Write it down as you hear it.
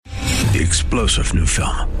the explosive new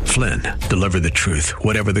film, Flynn, deliver the truth,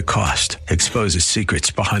 whatever the cost, exposes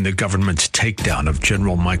secrets behind the government's takedown of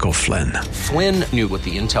General Michael Flynn. Flynn knew what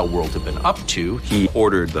the intel world had been up to. He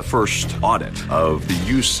ordered the first audit of the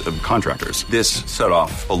use of contractors. This set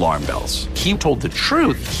off alarm bells. He told the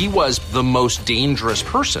truth. He was the most dangerous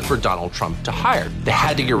person for Donald Trump to hire. They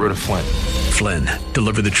had to get rid of Flynn. Flynn,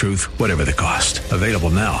 deliver the truth, whatever the cost. Available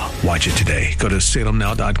now. Watch it today. Go to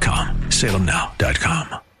salemnow.com.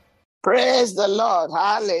 salemnow.com. Praise the Lord.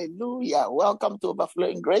 Hallelujah. Welcome to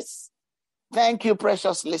Overflowing Grace. Thank you,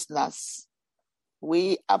 precious listeners.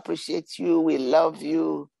 We appreciate you. We love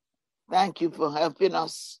you. Thank you for helping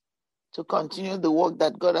us to continue the work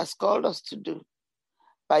that God has called us to do.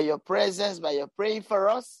 By your presence, by your praying for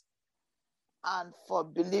us, and for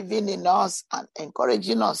believing in us and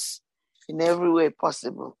encouraging us in every way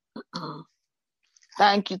possible.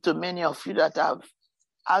 Thank you to many of you that have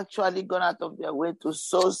actually gone out of their way to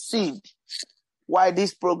sow seed while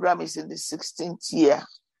this program is in the 16th year.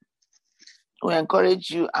 We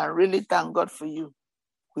encourage you and really thank God for you.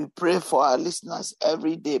 We pray for our listeners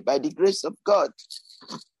every day by the grace of God,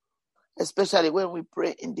 especially when we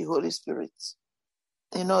pray in the Holy Spirit.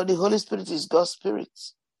 You know, the Holy Spirit is God's Spirit,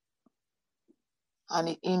 and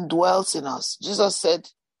He indwells in us. Jesus said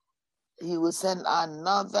He will send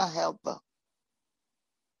another helper,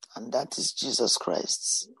 and that is Jesus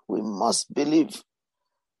Christ. We must believe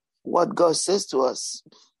what God says to us.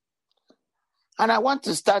 And I want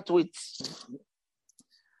to start with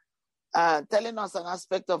telling us an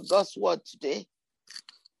aspect of God's word today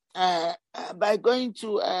by going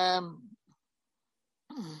to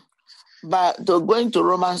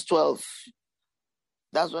Romans 12.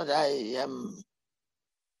 That's what I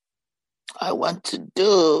want to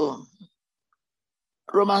do.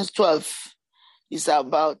 Romans 12 is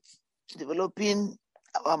about developing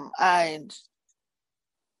our mind,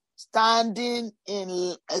 standing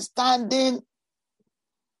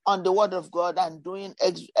on the word of God and doing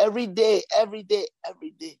every day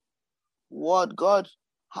what God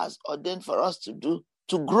has ordained for us to do,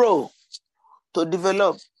 to grow, to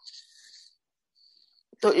develop,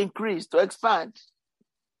 to increase, to expand,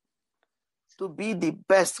 to be the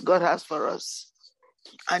best God has for us.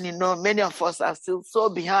 And you know, many of us are still so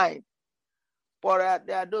behind. But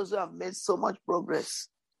there are those who have made so much progress.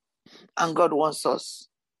 And God wants us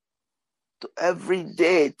to every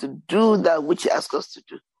day to do that which He asks us to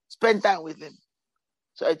do. Spend time with Him.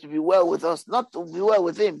 So it will be well with us, not to be well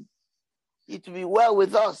with Him. It will be well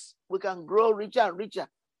with us. We can grow richer and richer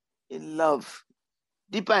in love,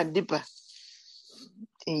 deeper and deeper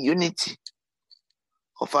in unity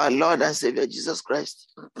of our Lord and Savior Jesus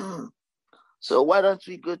Christ. So why don't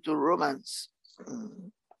we go to Romans?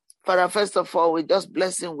 Father, first of all, we just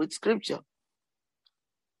bless Him with scripture.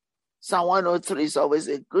 Psalm 103 is always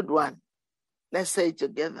a good one. Let's say it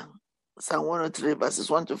together. Psalm 103, verses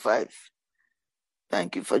 1 to 5.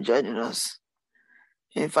 Thank you for joining us.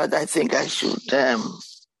 In fact, I think I should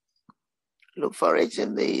look for it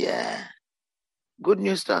in the Good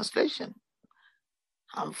News Translation.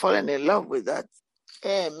 I'm falling in love with that.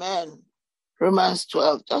 Amen. Romans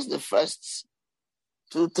 12, just the first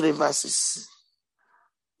 2-3 verses.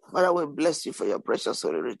 Father, we bless you for your precious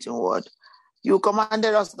holy written word. You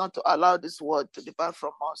commanded us not to allow this word to depart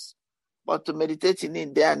from us, but to meditate in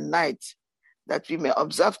it day and night, that we may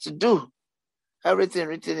observe to do everything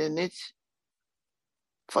written in it.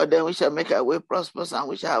 For then we shall make our way prosperous and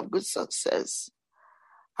we shall have good success.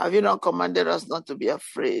 Have you not commanded us not to be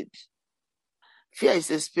afraid? Fear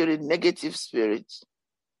is a spirit, negative spirit.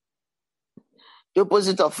 The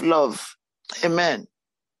opposite of love. Amen.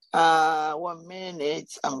 1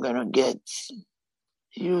 minute, I'm going to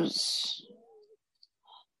use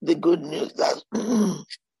the good news.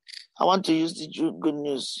 I want to use the good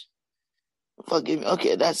news. Forgive me.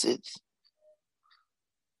 Okay, that's it.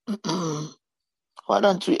 Why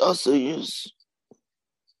don't we also use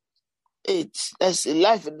 8? That's a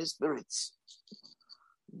Life in the Spirit.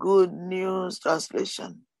 Good News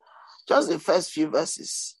Translation. Just the first few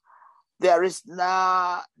verses. There is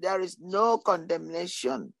no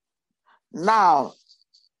condemnation now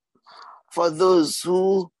for those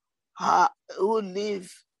who live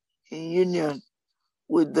in union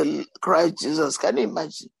with the Christ Jesus. Can you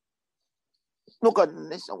imagine? No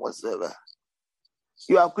condemnation whatsoever.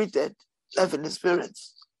 You are acquitted. Life in the Spirit.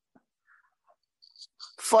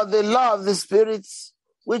 For the law of the Spirit,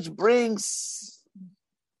 which brings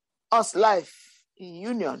us life in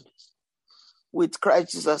union with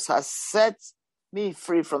Christ Jesus, has set me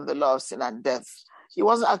free from the law of sin and death. It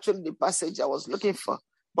wasn't actually the passage I was looking for,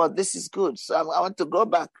 but this is good. So I want to go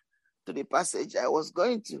back to the passage I was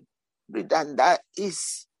going to read, and that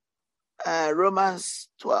is Romans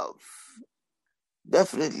 12.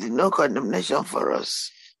 Definitely no condemnation for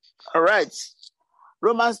us. All right.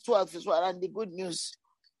 Romans 12 is what, and the Good News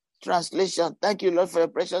translation. Thank you, Lord, for the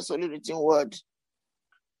precious holy written word.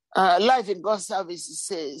 Life in God's service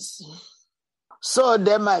says, so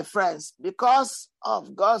then, my friends, because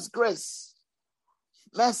of God's grace,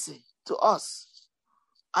 mercy to us,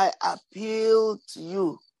 I appeal to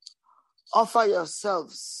you, offer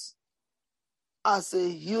yourselves as a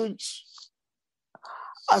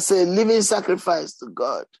living sacrifice to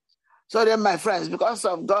God. So then, my friends, because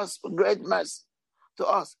of God's great mercy to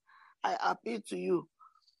us, I appeal to you,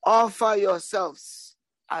 offer yourselves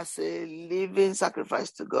as a living sacrifice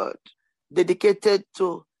to God, dedicated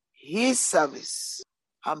to his service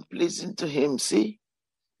and pleasing to him. See,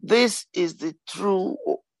 this is the true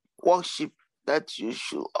worship that you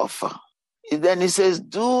should offer. Then he says,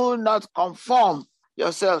 do not conform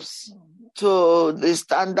yourselves to the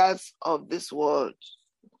standards of this world.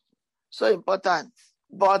 So important.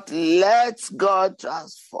 But let God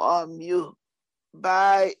transform you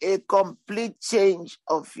by a complete change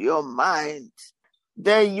of your mind.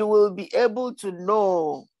 Then you will be able to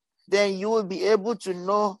know.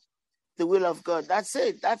 The will of God. That's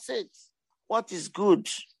it. What is good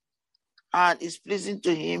and is pleasing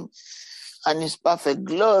to him and is perfect.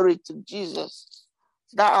 Glory to Jesus.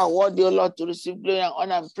 Thou art worthy, O Lord, to receive glory and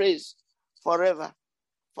honor and praise forever.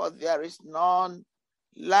 For there is none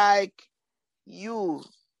like you.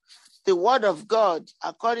 The word of God,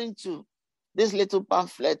 according to this little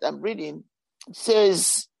pamphlet I'm reading,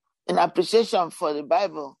 says, in appreciation for the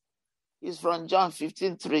Bible, is from John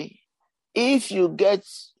 15:3. If you get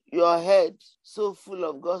your head so full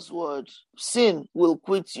of God's word, sin will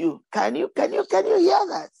quit you. Can you hear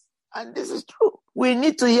that? And this is true. We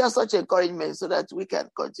need to hear such encouragement so that we can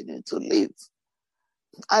continue to live.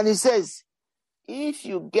 And he says, if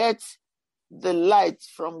you get the light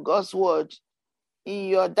from God's word, in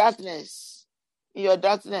your darkness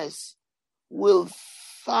will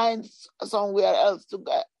find somewhere else to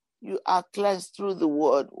go. You are cleansed through the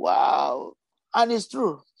word. Wow. And it's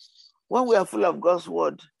true. When we are full of God's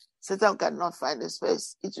word, Satan cannot find a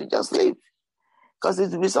space. It will just leave because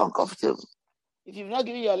it will be so uncomfortable. If you've not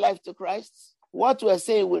given your life to Christ, what we're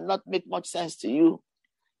saying will not make much sense to you.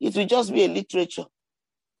 It will just be a literature.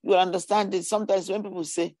 You will understand it. Sometimes when people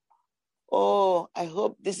say, oh, I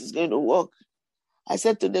hope this is going to work, I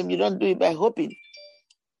said to them, you don't do it by hoping.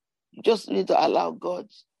 You just need to allow God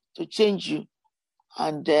to change you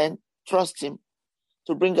and then trust him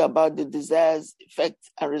to bring about the desires,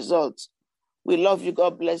 effect, and results. We love you.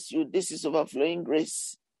 God bless you. This is Overflowing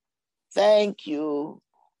Grace. Thank you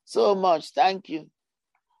so much. Thank you.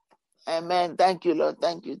 Amen. Thank you, Lord.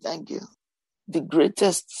 Thank you. The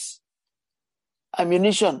greatest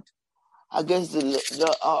ammunition against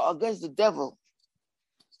the devil,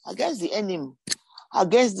 against the enemy,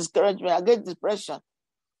 against discouragement, against depression,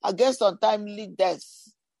 against untimely death,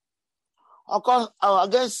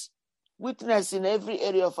 against weakness in every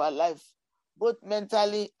area of our life, both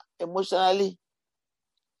mentally, emotionally,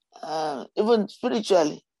 even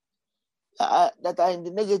spiritually, that are in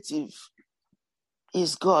the negative,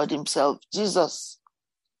 is God himself, Jesus,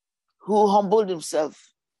 who humbled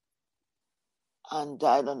himself and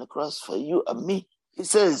died on the cross for you and me. He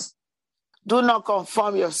says, do not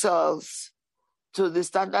conform yourselves to the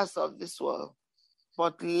standards of this world,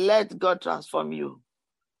 but let God transform you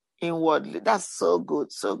inwardly. That's so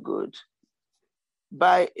good, so good.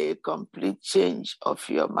 By a complete change of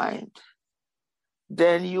your mind.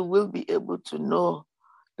 Then you will be able to know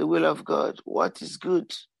the will of God, what is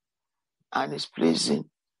good and is pleasing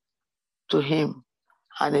to him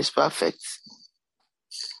and is perfect.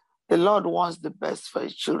 The Lord wants the best for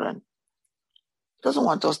his children. He doesn't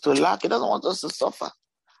want us to lack. He doesn't want us to suffer.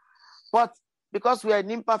 But because we are in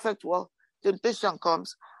an imperfect world, temptation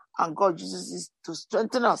comes and God uses it to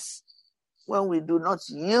strengthen us when we do not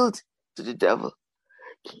yield to the devil.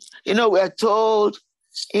 You know, we are told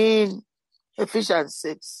in Ephesians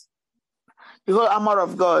 6, the whole armor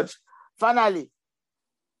of God, finally,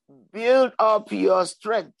 build up your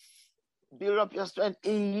strength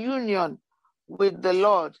in union with the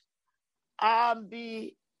Lord, and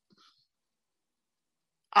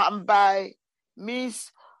by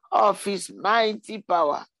means of his mighty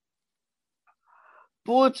power,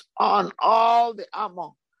 put on all the armor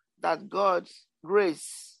that God's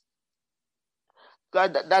grace,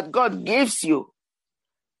 that God gives you,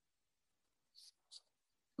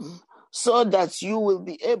 so that you will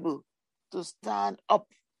be able to stand up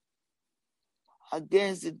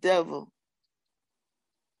against the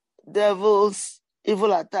devil's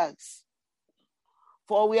evil attacks.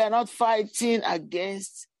 For we are not fighting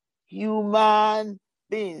against human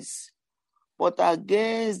beings, but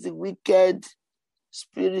against the wicked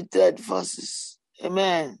spirited forces.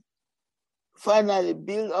 Amen. Finally,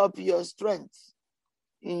 build up your strength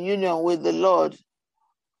in union with the Lord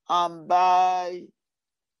and by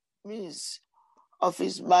means of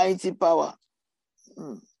his mighty power.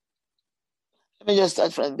 Let me just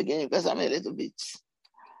start from the beginning because I'm a little bit.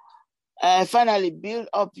 Finally, build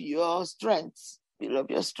up your strength. Build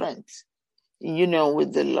up your strength in union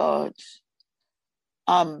with the Lord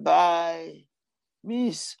and by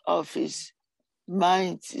means of his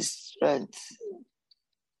mighty strength.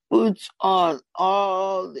 Put on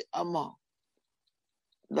all the armor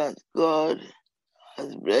that God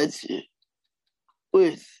has blessed you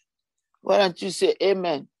with. Why don't you say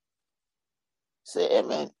amen? Say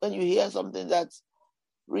amen. When you hear something that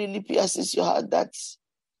really pierces your heart, that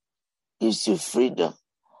gives you freedom,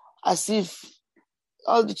 as if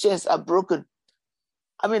all the chains are broken.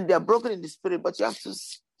 I mean, they are broken in the spirit, but you have to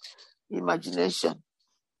imagination.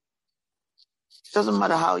 It doesn't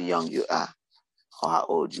matter how young you are or how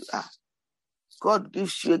old you are. God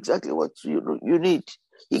gives you exactly what you need.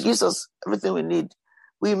 He gives us everything we need.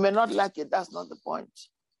 We may not like it. That's not the point.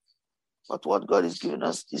 But what God is giving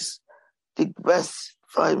us is the best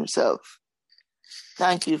for himself.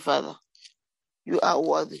 Thank you, Father. You are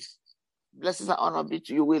worthy. Blessings and honor be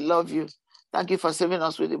to you. We love you. Thank you for saving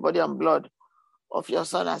us with the body and blood of your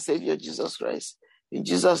Son and Savior, Jesus Christ. In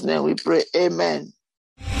Jesus' name we pray. Amen.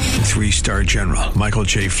 3-star General Michael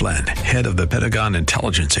J. Flynn, head of the Pentagon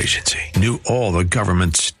Intelligence Agency, knew all the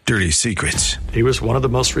government's dirty secrets. He was one of the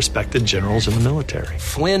most respected generals in the military.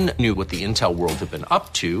 Flynn knew what the intel world had been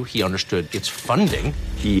up to. He understood its funding.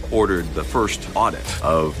 He ordered the first audit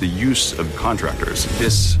of the use of contractors.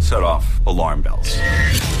 This set off alarm bells.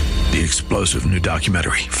 The explosive new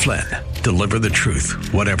documentary, Flynn, Deliver the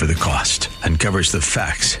Truth, Whatever the Cost, uncovers the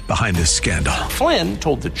facts behind this scandal. Flynn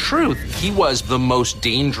told the truth. He was the most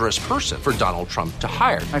dangerous person for Donald Trump to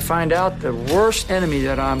hire. I find out the worst enemy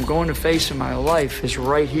that I'm going to face in my life is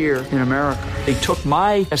right here in America. They took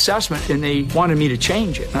my assessment and they wanted me to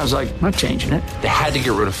change it. And I was like, I'm not changing it. They had to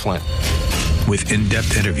get rid of Flynn. With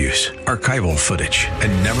in-depth interviews, archival footage,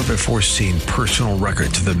 and never-before-seen personal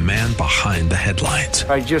records of the man behind the headlines.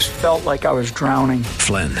 I just felt like I was drowning.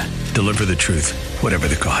 Flynn, Deliver the Truth, Whatever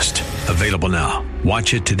the Cost. Available now.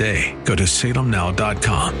 Watch it today. Go to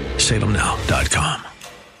salemnow.com. salemnow.com.